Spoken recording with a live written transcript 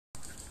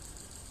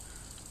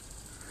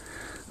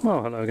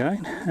Well, hello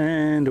again,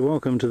 and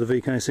welcome to the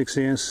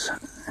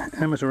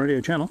VK6CS amateur radio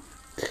channel.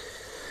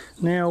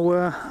 Now,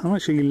 I'm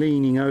actually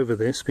leaning over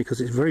this because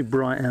it's very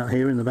bright out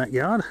here in the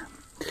backyard,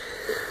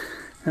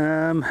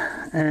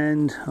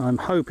 and I'm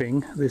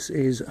hoping this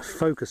is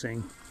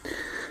focusing.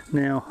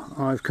 Now,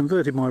 I've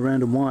converted my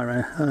random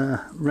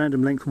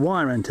length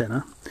wire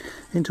antenna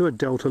into a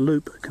delta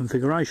loop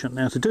configuration.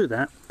 Now, to do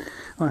that,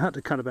 I had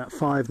to cut about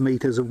 5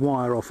 meters of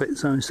wire off it,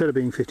 so instead of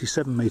being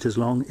 57 meters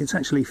long, it's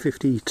actually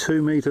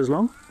 52 meters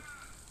long,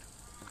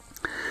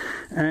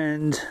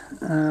 and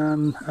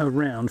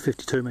around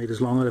 52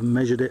 meters long. I haven't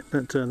measured it,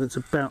 but that's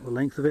about the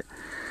length of it.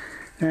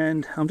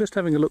 And I'm just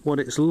having a look what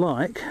it's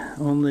like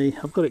on the.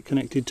 I've got it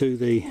connected to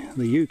the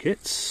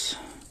U-kits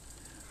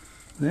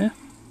there.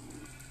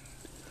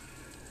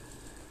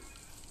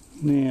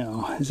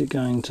 Now, is it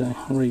going to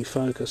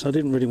refocus? I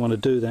didn't really want to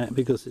do that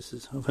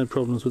because I've had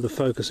problems with the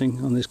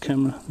focusing on this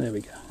camera. There we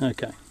go.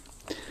 Okay.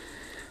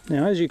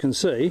 Now, as you can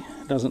see,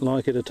 it doesn't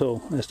like it at all.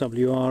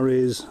 SWR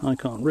is, I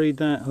can't read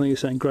that. I think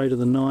it's saying greater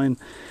than 9,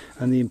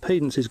 and the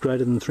impedance is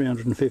greater than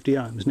 350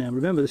 ohms. Now,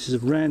 remember, this is a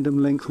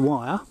random length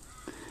wire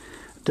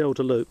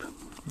delta loop.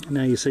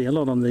 Now, you see a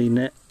lot on the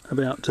net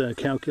about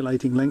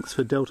calculating lengths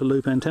for delta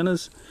loop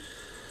antennas.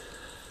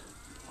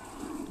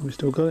 Have we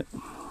still got it?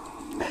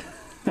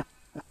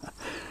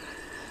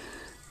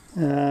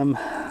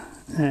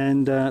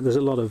 There's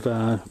a lot of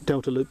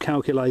delta loop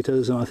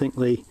calculators, and I think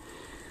the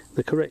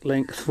correct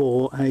length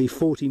for a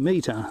 40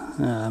 meter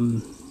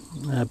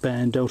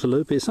band delta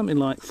loop is something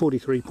like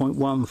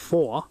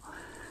 43.14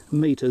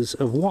 meters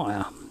of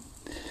wire.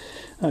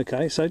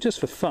 Okay, so just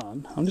for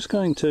fun, I'm just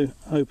going to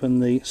open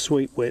the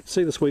sweep width.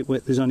 See, the sweep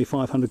width is only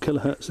 500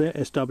 kilohertz there,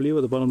 SW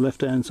at the bottom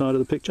left hand side of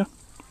the picture.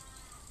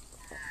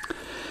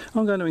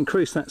 I'm going to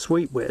increase that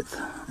sweep width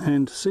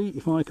and see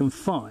if I can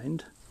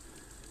find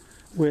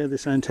where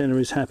this antenna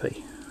is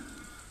happy.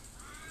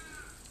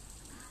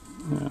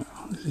 Oh,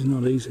 this is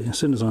not easy. As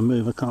soon as I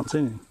move, I can't see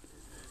anything.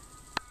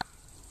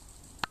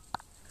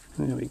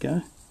 There we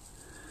go.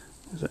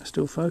 Is that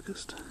still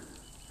focused?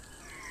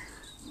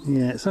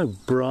 Yeah, it's so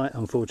bright,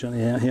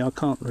 unfortunately, out here. I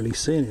can't really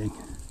see anything.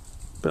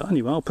 But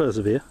anyway, I'll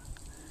persevere.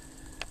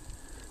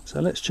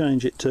 So let's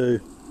change it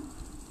to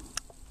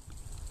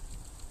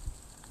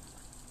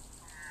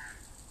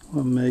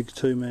 1 meg,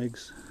 2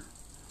 megs.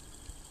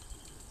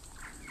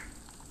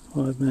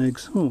 5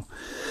 megs. Oh,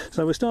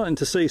 so we're starting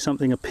to see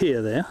something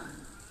appear there.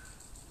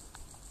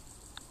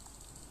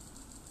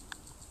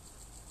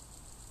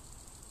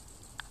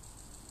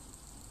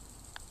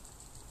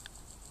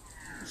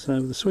 So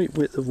with the sweep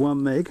width of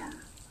 1 meg, I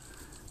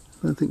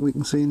don't think we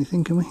can see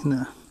anything, can we?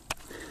 No.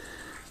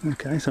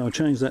 Okay, so I'll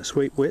change that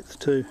sweep width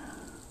to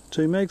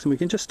 2 megs, and we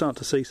can just start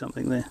to see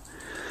something there.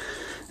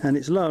 And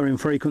it's lower in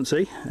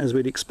frequency, as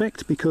we'd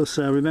expect, because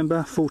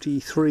remember,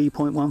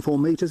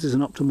 43.14 meters is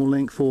an optimal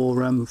length for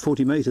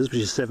 40 meters,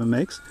 which is 7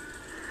 megs.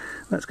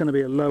 That's going to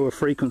be a lower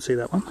frequency,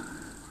 that one.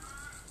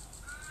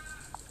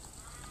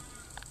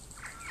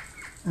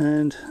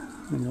 And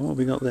hang on, what have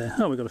we got there?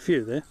 Oh, we've got a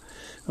few there.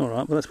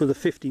 Alright, well, that's with a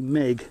 50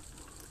 meg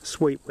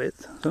sweep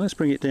width. So let's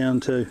bring it down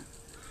to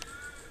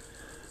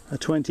a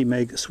 20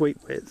 meg sweep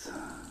width.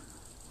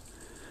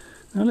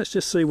 Now let's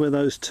just see where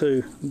those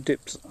two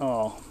dips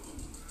are.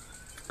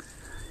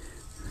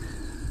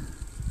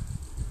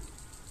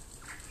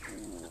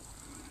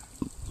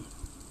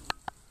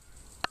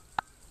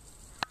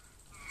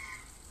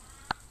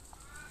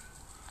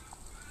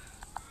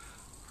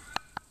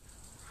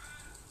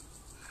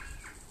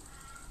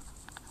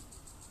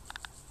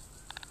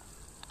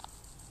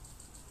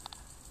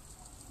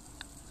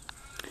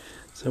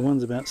 So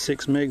one's about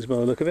 6 megs by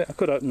the look of it. I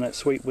could open that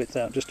sweep width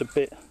out just a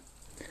bit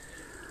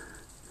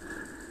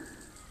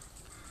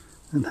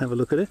and have a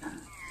look at it.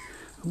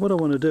 What I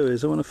want to do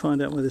is I want to find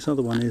out where this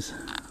other one is.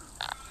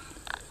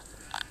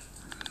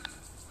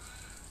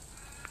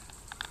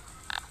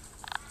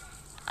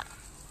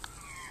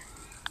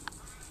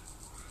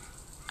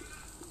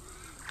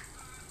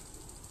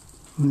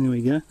 There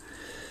we go.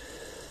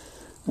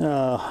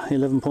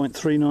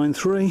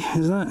 11.393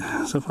 is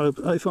that? So if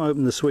I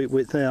open the sweep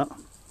width out,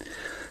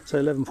 so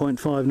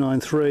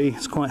 11.593,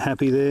 it's quite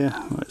happy there.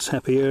 It's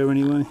happier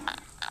anyway.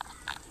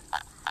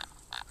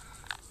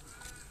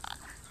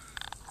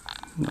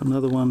 Got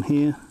another one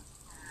here.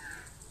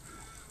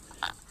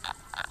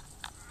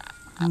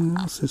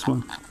 What's this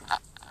one?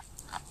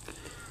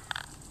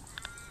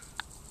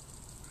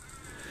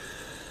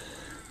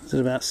 It's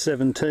at about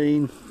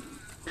 17.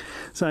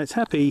 So it's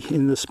happy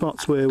in the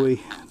spots where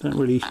we don't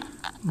really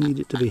need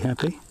it to be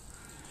happy.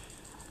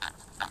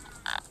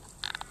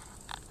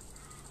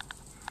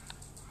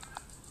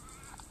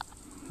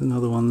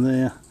 Another one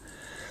there.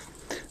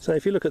 So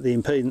if you look at the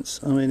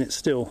impedance, I mean, it's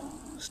still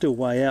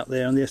way out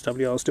there, and the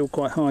SWR is still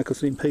quite high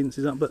because the impedance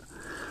is up, but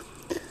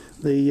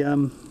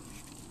the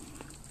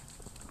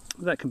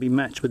that can be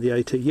matched with the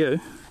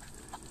ATU.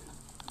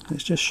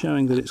 It's just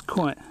showing that it's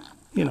quite,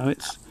 you know,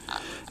 it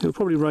will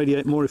probably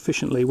radiate more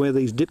efficiently where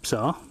these dips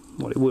are,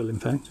 well, it will in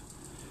fact,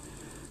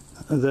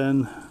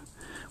 than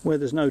where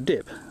there's no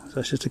dip.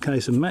 So it's just a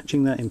case of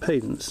matching that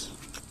impedance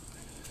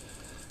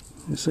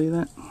You see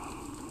that?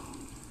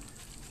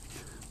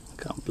 I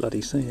can't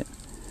bloody see it.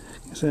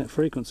 You see that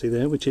frequency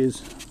there, which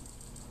is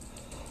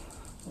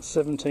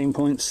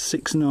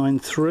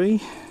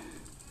 17.693.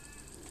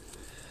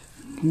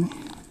 Okay.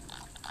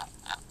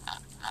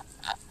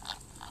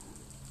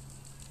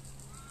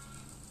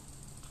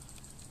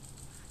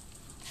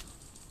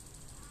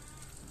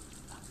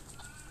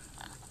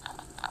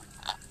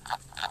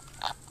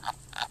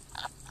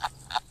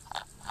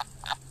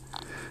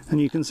 And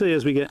you can see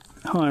as we get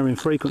higher in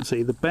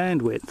frequency, the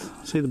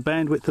bandwidth, see the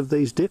bandwidth of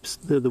these dips,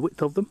 the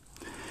width of them,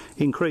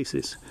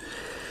 increases.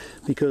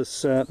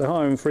 Because the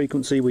higher in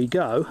frequency we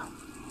go,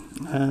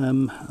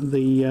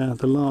 the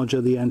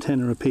larger the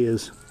antenna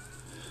appears.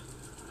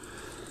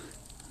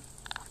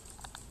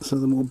 So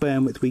the more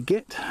bandwidth we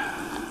get.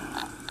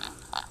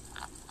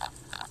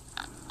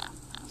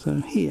 So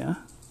here,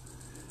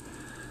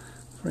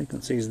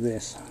 frequency is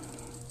this,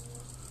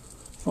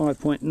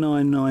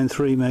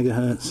 5.993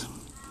 megahertz.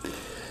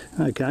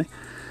 Okay,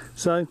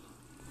 so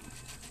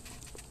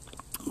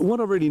what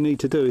I really need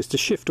to do is to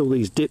shift all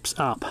these dips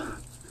up.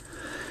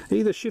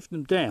 Either shift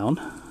them down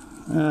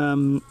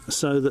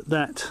so that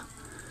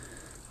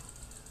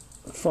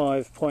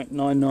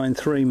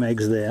 5.993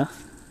 megs there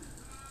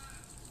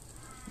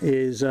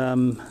is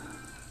on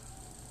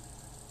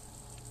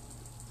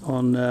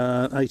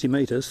 80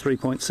 meters,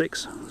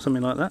 3.6,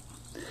 something like that,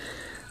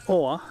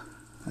 or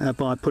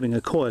by putting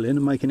a coil in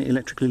and making it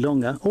electrically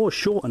longer, or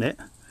shorten it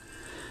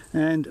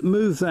and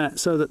move that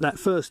so that that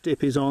first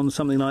dip is on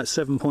something like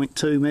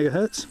 7.2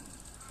 megahertz.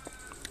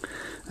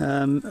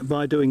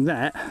 By doing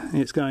that,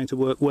 it's going to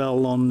work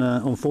well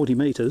on 40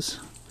 meters,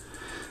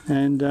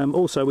 and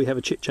also we have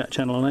a chit-chat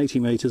channel on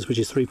 80 meters, which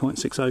is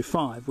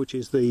 3.605, which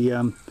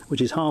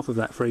is half of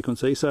that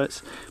frequency. So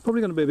it's probably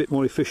going to be a bit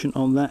more efficient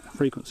on that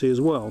frequency as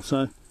well.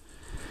 So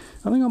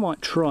I think I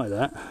might try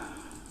that.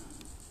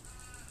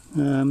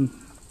 I'll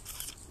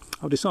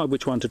decide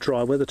which one to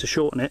try, whether to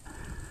shorten it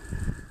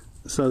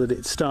so that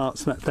it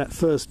starts, that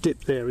first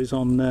dip there is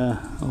on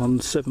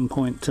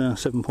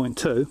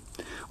 7.2,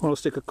 or I'll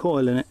stick a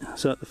coil in it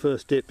so that the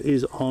first dip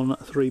is on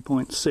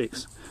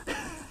 3.6.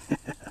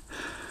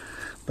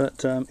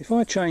 But if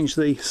I change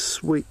the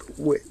sweep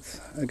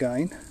width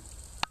again,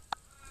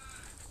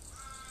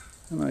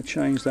 and I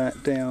change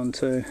that down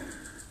to,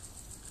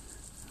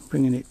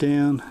 bringing it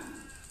down,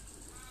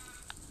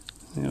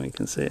 now we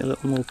can see it a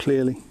little more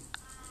clearly.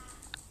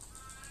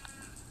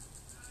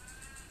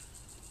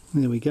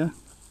 There we go.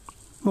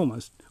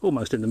 Almost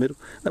in the middle.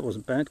 That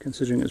wasn't bad,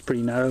 considering it was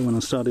pretty narrow when I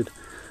started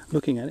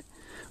looking at it.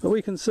 But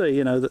we can see,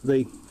 you know, that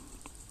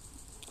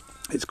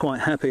it's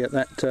quite happy at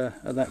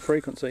that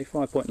frequency,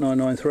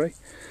 5.993.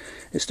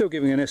 It's still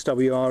giving an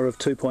SWR of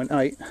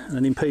 2.8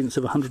 and an impedance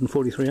of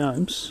 143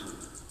 ohms.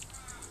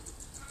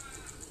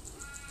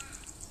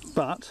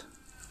 But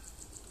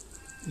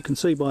you can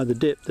see by the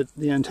dip that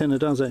the antenna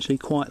does actually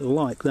quite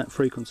like that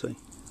frequency.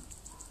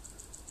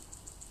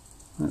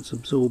 That's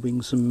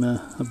absorbing some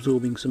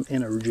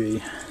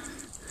energy.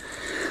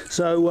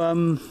 So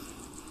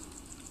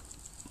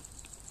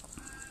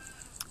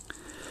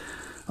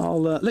I'll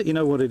let you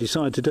know what I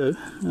decide to do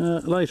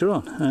later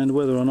on, and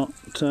whether or not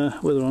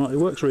it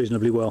works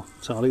reasonably well.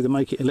 So I'll either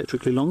make it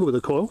electrically longer with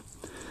a coil,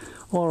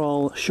 or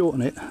I'll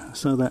shorten it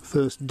so that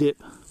first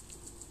dip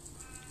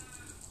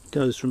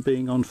goes from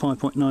being on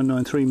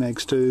 5.993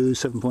 megs to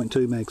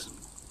 7.2 megs.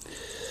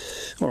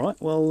 Alright,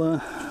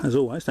 well, as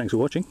always, thanks for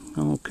watching.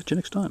 I'll catch you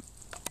next time.